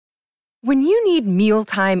When you need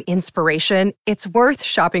mealtime inspiration, it's worth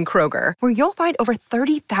shopping Kroger, where you'll find over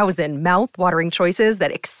 30,000 mouth-watering choices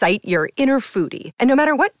that excite your inner foodie. And no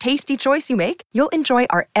matter what tasty choice you make, you'll enjoy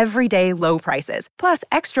our everyday low prices, plus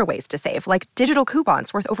extra ways to save, like digital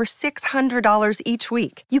coupons worth over $600 each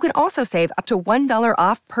week. You can also save up to $1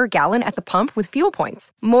 off per gallon at the pump with fuel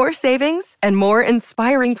points. More savings and more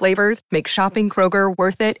inspiring flavors make shopping Kroger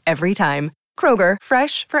worth it every time. Kroger,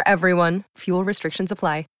 fresh for everyone. Fuel restrictions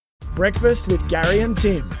apply. Breakfast with Gary and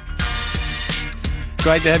Tim.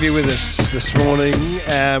 Great to have you with us this morning.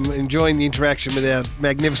 Enjoying the interaction with our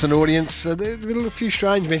magnificent audience. There's been a few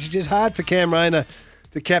strange messages. Hard for Cam Rayner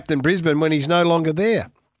to captain Brisbane when he's no longer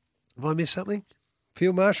there. Have I missed something?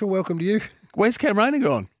 Field Marshal, welcome to you. Where's Cam Rayner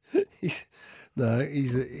gone? No,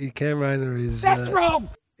 Cam Rayner is... That's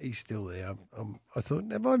wrong! He's still there. I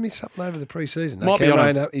thought, have I missed something over the pre-season? No, Might be Cam on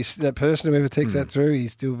Rayner, he's that person, whoever takes that through,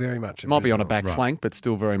 he's still very much... Might be on a back flank, but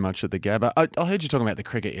still very much at the Gabba. I heard you talking about the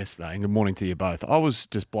cricket yesterday, and good morning to you both. I was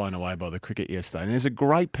just blown away by the cricket yesterday, and there's a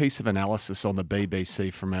great piece of analysis on the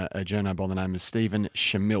BBC from a journo by the name of Stephen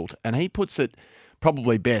Schmilt, and he puts it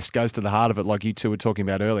probably best, goes to the heart of it like you two were talking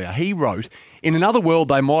about earlier. He wrote, in another world,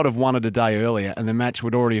 they might have won it a day earlier and the match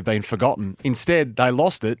would already have been forgotten. Instead, they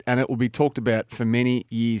lost it and it will be talked about for many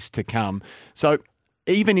years to come. So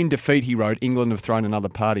even in defeat, he wrote, England have thrown another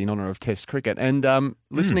party in honour of Test cricket. And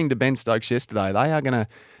listening to Ben Stokes yesterday,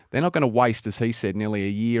 they're not going to waste, as he said, nearly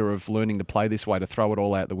a year of learning to play this way to throw it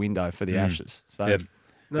all out the window for the Ashes. So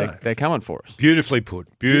Yep. they're coming for us. Beautifully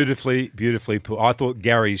put. Beautifully put. I thought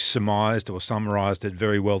Gary surmised or summarised it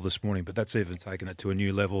very well this morning, but that's even taken it to a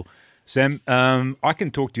new level. Sam, I can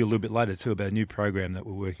talk to you a little bit later too about a new program that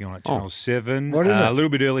we're working on at Channel 7. What is it? A little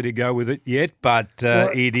bit early to go with it yet, but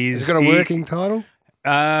it is... Has it got a working title?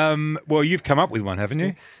 Well, you've come up with one, haven't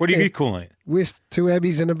you? What are you calling it? With two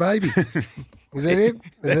Abbies and a baby. Is that it?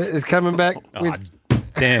 It's coming back with...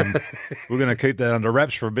 Damn. We're going to keep that under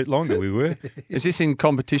wraps for a bit longer, we were. Is this in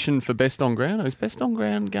competition for Best on Ground? Is Best on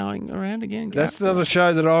Ground going around again? That's not a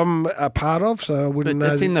show that I'm a part of, so I wouldn't know.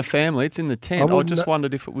 But it's in the family. It's in the tent. I just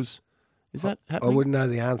wondered if it was... Is that happening? I wouldn't know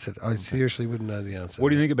the answer. I seriously wouldn't know the answer. What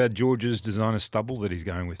do you think about George's designer stubble that he's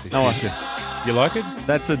going with this Oh, year? You like it?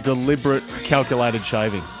 That's a deliberate, calculated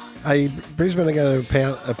shaving. Hey, Brisbane are going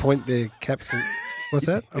to appoint their captain. What's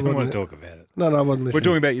that? I don't want to talk about it. No, I wasn't listening. We're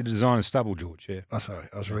talking about your designer stubble, George, yeah. Oh, sorry.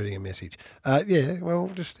 I was reading a message. Yeah, well,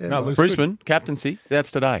 just... No, it looks Brisbane, captaincy,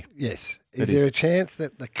 that's today. Yes. It Is there is. a chance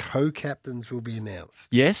that the co-captains will be announced?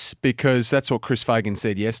 Yes, because that's what Chris Fagan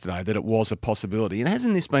said yesterday, that it was a possibility. And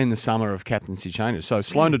hasn't this been the summer of captaincy changes? So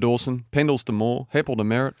Sloane to Dawson, Pendles to Moore, Heppel to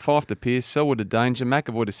Merritt, Fife to Pearce, Selwood to Danger,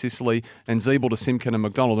 McAvoy to Sicily, and Zeeble to Simpkin and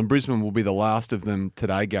McDonald. And Brisbane will be the last of them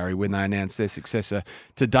today, Gary, when they announce their successor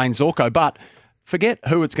to Dane Zorko. But forget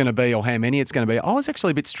who it's going to be or how many it's going to be. I was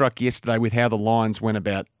actually a bit struck yesterday with how the Lions went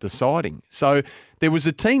about deciding. So there was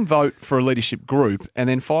a team vote for a leadership group, and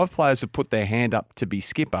then 5 players have put their hand up to be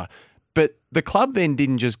skipper. But the club then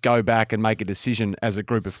didn't just go back and make a decision as a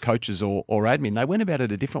group of coaches or admin. They went about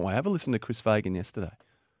it a different way. Have a listen to Chris Fagan yesterday.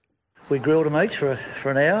 We grilled them each for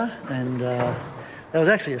an hour, and that was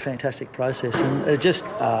actually a fantastic process. And it just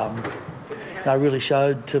really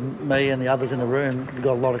showed to me and the others in the room we've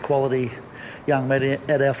got a lot of quality young men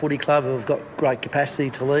at our footy club who've got great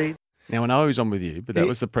capacity to lead. Now, I know he was on with you, but that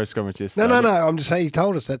was the press conference yesterday. No. I'm just saying he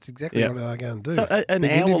told us that's exactly what they're going to do. So an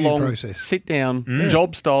hour-long sit-down,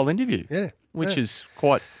 job-style interview, which is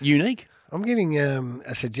quite unique. I'm getting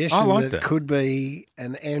a suggestion that could be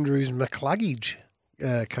an Andrews McCluggage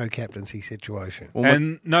co-captaincy situation.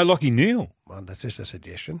 And no Lockie Neal. Well, that's just a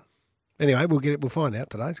suggestion. Anyway, we'll find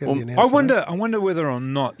out today. It's going to be announced. I wonder whether or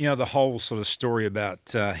not, the whole sort of story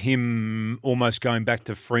about him almost going back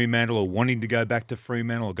to Fremantle or wanting to go back to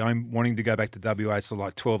Fremantle or wanting to go back to WA so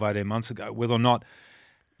like 12, 18 months ago, whether or not,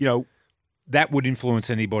 that would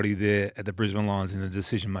influence anybody there at the Brisbane Lions in the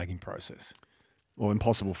decision-making process. Well,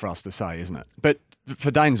 impossible for us to say, isn't it? But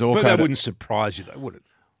for Dane Zorko... But that wouldn't surprise you, though, would it?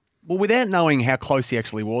 Well, without knowing how close he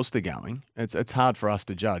actually was to going, it's hard for us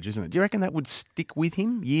to judge, isn't it? Do you reckon that would stick with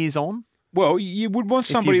him years on? Well, you would want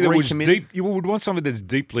somebody that was deep. You would want somebody that's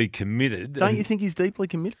deeply committed. Don't you think he's deeply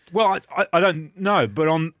committed? Well, I don't know, but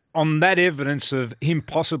on that evidence of him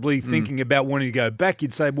possibly thinking about wanting to go back,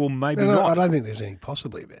 you'd say, well, maybe not. I don't think there's any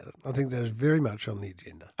possibly about it. I think there's very much on the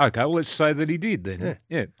agenda. Okay, well, let's say that he did then.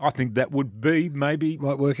 Yeah. I think that would be maybe...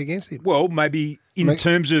 Might work against him. Well, maybe in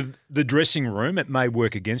terms of the dressing room, it may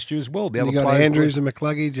work against you as well. The other you got players Andrews and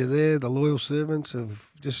McCluggage are there, the loyal servants of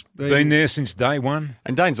Just Been there since day one.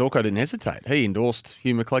 And Dane Zorko didn't hesitate. He endorsed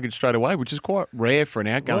Hugh McCluggage straight away, which is quite rare for an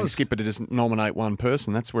outgoing skipper to just nominate one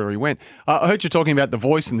person. That's where he went. I heard you talking about the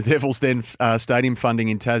Voice and the Devil's Den stadium funding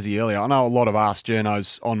in Tassie earlier. I know a lot of us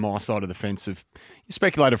journos on my side of the fence have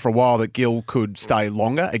speculated for a while that Gill could stay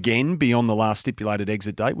longer, again, beyond the last stipulated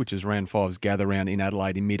exit date, which is Round 5's gather round in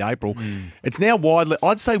Adelaide in mid-April. It's now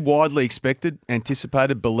widely expected,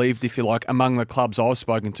 anticipated, believed, if you like, among the clubs I've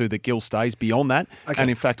spoken to, that Gill stays beyond that, and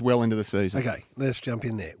in fact well into the season. Okay, let's jump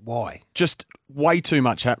in there. Why? Just way too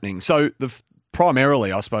much happening. So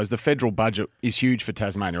primarily, I suppose, the federal budget is huge for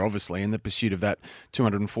Tasmania, obviously, in the pursuit of that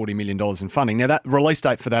 $240 million in funding. Now, that release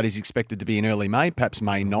date for that is expected to be in early May, perhaps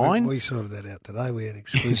May 9. We sorted that out today. We had an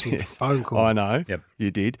exclusive phone call. I know. Yep.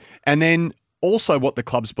 You did. And then also what the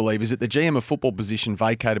clubs believe is that the GM of football position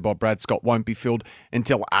vacated by Brad Scott won't be filled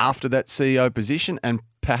until after that CEO position, and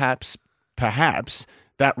perhaps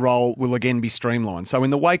that role will again be streamlined. So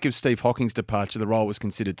in the wake of Steve Hocking's departure, the role was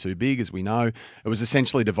considered too big, as we know. It was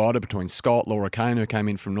essentially divided between Scott, Laura Kane, who came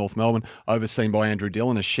in from North Melbourne, overseen by Andrew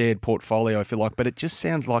Dillon, a shared portfolio, if you like. But it just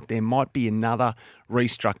sounds like there might be another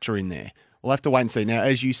restructure in there. We'll have to wait and see. Now,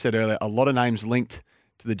 as you said earlier, a lot of names linked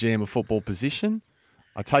to the GM of football position.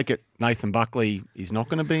 I take it Nathan Buckley is not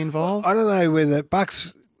going to be involved? I don't know whether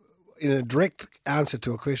Bucks, in a direct answer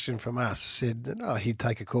to a question from us, said that he'd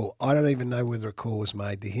take a call. I don't even know whether a call was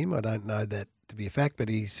made to him. I don't know that to be a fact, but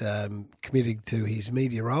he's committed to his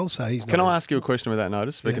media role, so he's not. Can I ask you a question without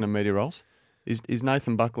notice, speaking of media roles? Is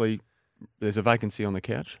Nathan Buckley, there's a vacancy on the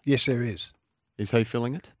couch? Yes, there is. Is he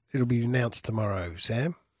filling it? It'll be announced tomorrow,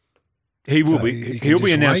 Sam. He will be. He'll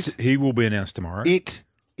be announced. Wait. He will be announced tomorrow. It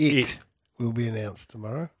will be announced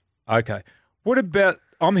tomorrow. Okay. What about?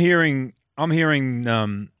 I'm hearing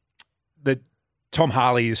that Tom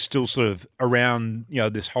Harley is still sort of around.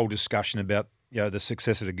 This whole discussion about the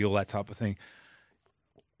successor to Gill, that type of thing.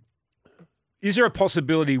 Is there a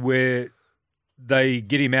possibility where they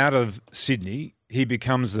get him out of Sydney, he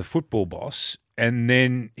becomes the football boss, and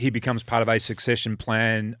then he becomes part of a succession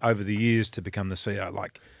plan over the years to become the CEO?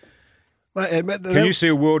 Can you see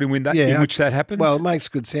a world in which that happens? Well, it makes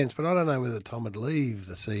good sense, but I don't know whether Tom would leave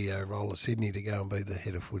the CEO role of Sydney to go and be the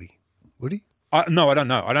head of footy. Would he? No, I don't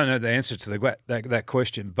know. I don't know the answer to that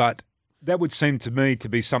question, but that would seem to me to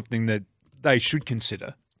be something that they should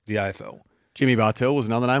consider, the AFL. Jimmy Bartell was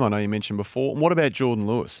another name I know you mentioned before. And what about Jordan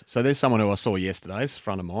Lewis? So there's someone who I saw yesterday, it's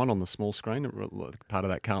front of mind on the small screen, part of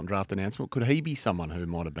that Carlton draft announcement. Could he be someone who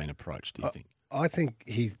might have been approached, do you think? I think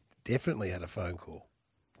he definitely had a phone call.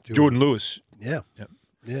 Jordan Lewis. Yeah. Yep.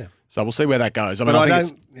 Yeah. So we'll see where that goes.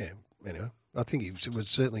 Anyway, I think he was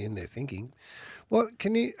certainly in there thinking. Well,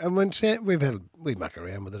 can you? And when we muck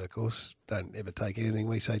around with it, of course. Don't ever take anything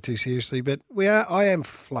we say too seriously. But I am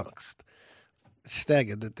flummoxed,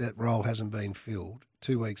 staggered that role hasn't been filled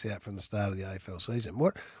 2 weeks out from the start of the AFL season.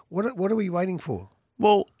 What are we waiting for?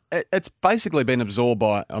 Well, it's basically been absorbed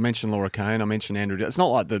by. I mentioned Laura Kane. I mentioned Andrew. It's not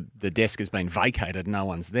like the desk has been vacated. No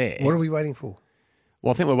one's there. What are we waiting for? Well,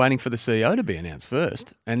 I think we're waiting for the CEO to be announced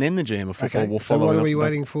first, and then the GM of football will follow. So what are we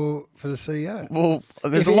waiting for the CEO? Well,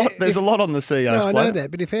 there's a lot on the CEO's plate. No, I know that,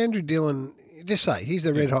 but if Andrew Dillon, just say he's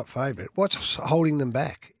the red hot favourite, what's holding them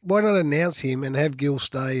back? Why not announce him and have Gill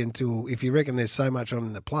stay until, if you reckon there's so much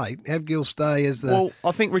on the plate, have Gill stay as the. Well,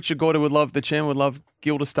 I think Richard Goyder the chairman would love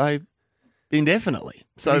Gill to stay indefinitely.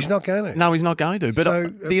 So he's not going to. No, he's not going to. But So,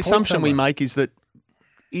 the assumption we make is that.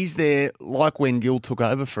 Is there, like when Gill took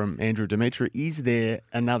over from Andrew Demetriou, is there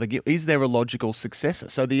another Gill? Is there a logical successor?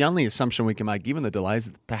 So the only assumption we can make, given the delays,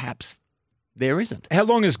 is that perhaps there isn't. How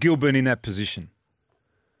long has Gill been in that position?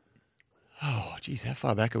 Oh, geez, how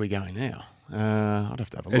far back are we going now? I'd have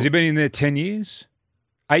to have a look. Has he been in there 10 years?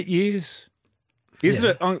 8 years?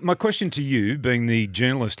 My question to you, being the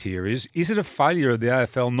journalist here, is it a failure of the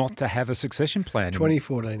AFL not to have a succession plan?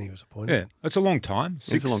 2014 he was appointed. Yeah, it's a long time.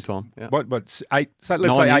 It's a long time. Yeah. Let's say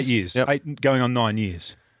 8 years. Yep. 8 going on 9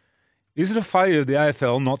 years. Is it a failure of the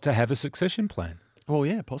AFL not to have a succession plan? Oh,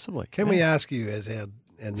 yeah, possibly. Can we ask you, as our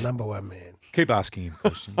number one man, keep asking him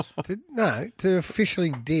questions, to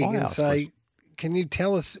officially dig and say, questions. Can you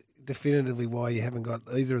tell us definitively why you haven't got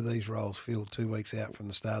either of these roles filled 2 weeks out from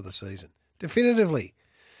the start of the season? Definitively.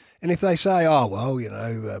 And if they say,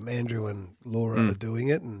 Andrew and Laura are doing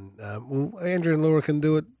it, and Andrew and Laura can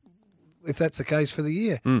do it if that's the case for the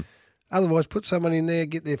year. Otherwise, put someone in there,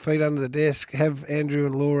 get their feet under the desk, have Andrew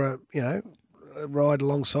and Laura, ride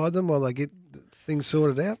alongside them while they get things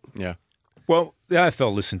sorted out. Yeah. Well, the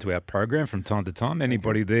AFL listen to our program from time to time.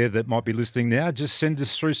 Anybody there that might be listening now, just send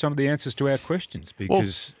us through some of the answers to our questions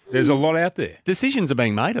because there's a lot out there. Decisions are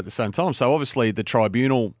being made at the same time. So obviously the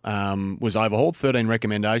tribunal was overhauled, 13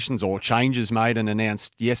 recommendations or changes made and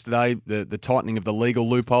announced yesterday, the tightening of the legal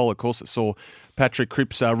loophole. Of course, it saw Patrick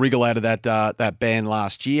Cripps wriggle out of that ban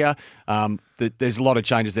last year. There's a lot of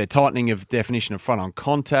changes there. Tightening of definition of front-on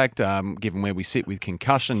contact, given where we sit with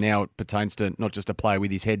concussion. Now it pertains to not just a player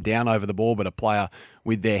with his head down over the ball, but a player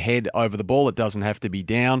with their head over the ball. It doesn't have to be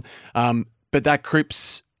down. But that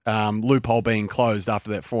Cripps loophole being closed after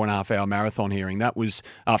that 4.5-hour marathon hearing, that was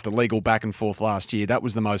after legal back and forth last year. That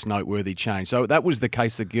was the most noteworthy change. So that was the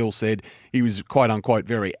case that Gill said he was quote unquote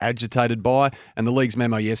very agitated by. And the league's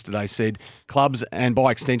memo yesterday said clubs and by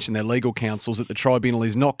extension their legal counsels that the tribunal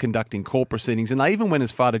is not conducting court proceedings. And they even went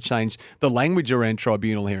as far to change the language around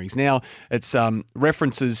tribunal hearings. Now it's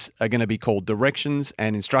references are going to be called directions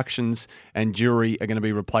and instructions, and jury are going to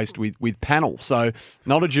be replaced with panel. So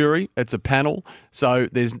not a jury, it's a panel. So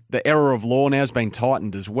there's the error of law now has been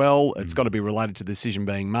tightened as well. It's got to be related to the decision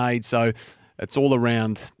being made. So it's all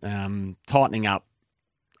around tightening up,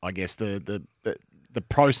 I guess, the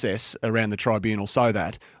process around the tribunal so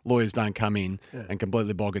that lawyers don't come in and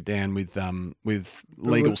completely bog it down with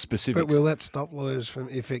legal specifics. But will that stop lawyers from,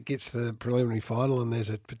 if it gets to the preliminary final and there's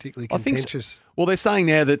a particularly contentious... Well, they're saying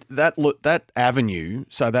now that avenue,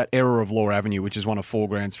 so that error of law avenue, which is one of 4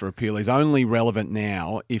 grounds for appeal, is only relevant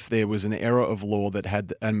now if there was an error of law that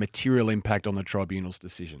had a material impact on the tribunal's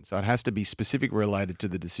decision. So it has to be specific related to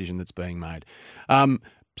the decision that's being made.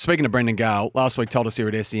 Speaking of Brendan Gale, last week told us here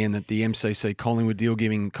at SEN that the MCC Collingwood deal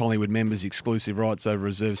giving Collingwood members exclusive rights over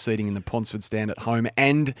reserve seating in the Ponsford stand at home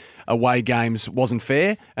and away games wasn't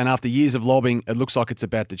fair. And after years of lobbying, it looks like it's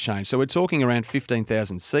about to change. So we're talking around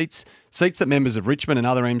 15,000 seats that members of Richmond and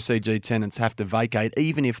other MCG tenants have to vacate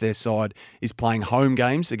even if their side is playing home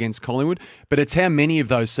games against Collingwood. But it's how many of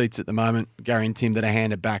those seats at the moment, Gary and Tim, that are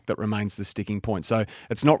handed back that remains the sticking point. So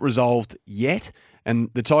it's not resolved yet.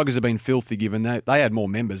 And the Tigers have been filthy given they had more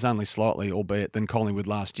members, only slightly, albeit, than Collingwood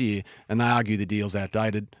last year. And they argue the deal's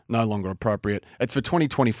outdated, no longer appropriate. It's for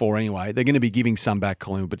 2024 anyway. They're going to be giving some back,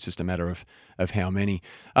 Collingwood, but it's just a matter of how many.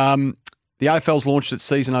 The AFL's launched its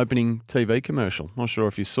season-opening TV commercial. Not sure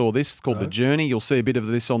if you saw this. It's called The Journey. You'll see a bit of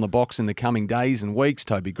this on the box in the coming days and weeks.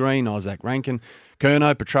 Toby Green, Isaac Rankin,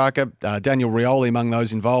 Kerno, Petrarca, Daniel Rioli among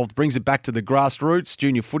those involved. Brings it back to the grassroots.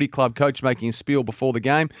 Junior footy club coach making a spiel before the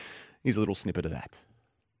game. Here's a little snippet of that.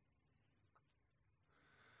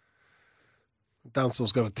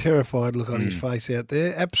 Dunstall's got a terrified look on his face out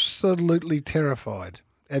there. Absolutely terrified.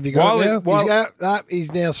 Have you got it now?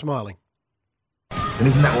 He's now smiling. And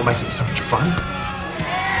isn't that what makes it so much fun?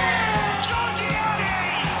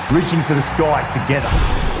 Reaching for the sky together.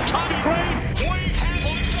 Toby Green, we have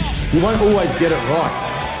liftoff. You won't always get it right.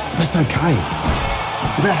 That's okay.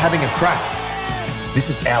 It's about having a crack. This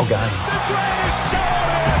is our game.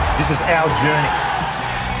 This is our journey.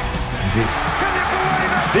 And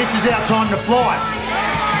this is our time to fly.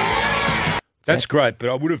 That's great, but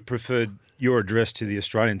I would have preferred your address to the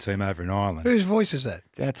Australian team over in Ireland. Whose voice is that?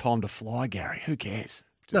 It's our time to fly, Gary. Who cares?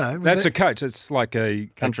 No, that's a coach. It's like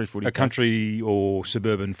a country country or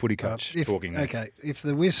suburban footy coach talking. Okay, if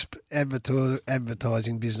the Wisp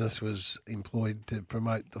advertising business was employed to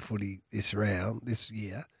promote the footy this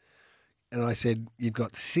year, and I said you've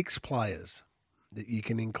got 6 players that you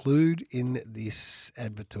can include in this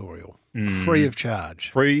advertorial, free of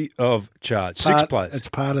charge. Free of charge. 6 players. It's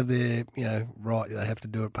part of their, right. They have to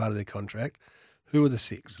do it, part of their contract. Who are the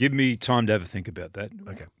 6? Give me time to have a think about that.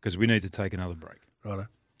 Okay. Because we need to take another break. Righto.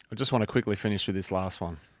 I just want to quickly finish with this last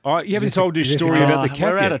one. You haven't told your story about the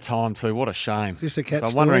cat We're yet. out of time too. What a shame. Just a cat so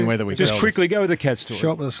I'm story? wondering whether we Just tell quickly this. go with the cat story.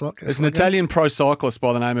 Shot with a slot. There's an Italian pro cyclist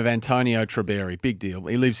by the name of Antonio Treberi. Big deal.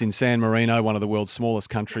 He lives in San Marino, one of the world's smallest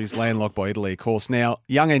countries, landlocked by Italy, of course. Now,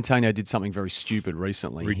 young Antonio did something very stupid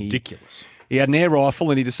recently. Ridiculous. He had an air rifle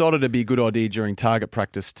and he decided it'd be a good idea during target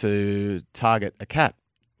practice to target a cat.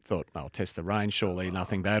 Thought, I'll test the range. Surely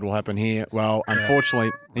nothing bad will happen here. Well,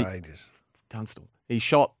 unfortunately, Tunstall. He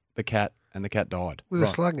shot the cat and the cat died. With a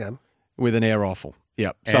slug gun? With an air rifle.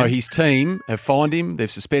 Yep. So his team have fined him.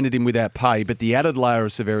 They've suspended him without pay. But the added layer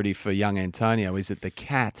of severity for young Antonio is that the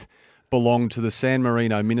cat belonged to the San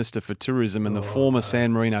Marino Minister for Tourism and the former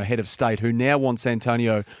San Marino head of state, who now wants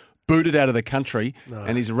Antonio booted out of the country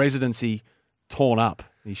and his residency torn up.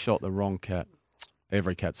 He shot the wrong cat.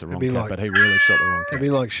 Every cat's the wrong cat, but he really shot the wrong cat. It'd be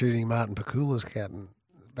like shooting Martin Pakula's cat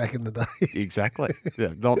back in the day. Exactly.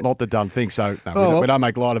 Yeah, not the done thing. So we don't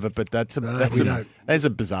make light of it, but that's a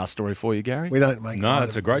bizarre story for you, Gary. We don't make light of it. No,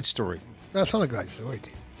 it's a great story. No, it's not a great story,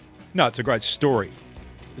 Tim. No, it's a great story.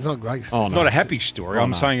 It's not great. Oh, It's no, not a happy story. Oh,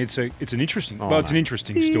 I'm no. saying it's an interesting. Oh, well, it's no. an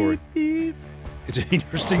interesting story. It's an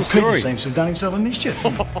interesting Cooper story. seems to have done himself a mischief.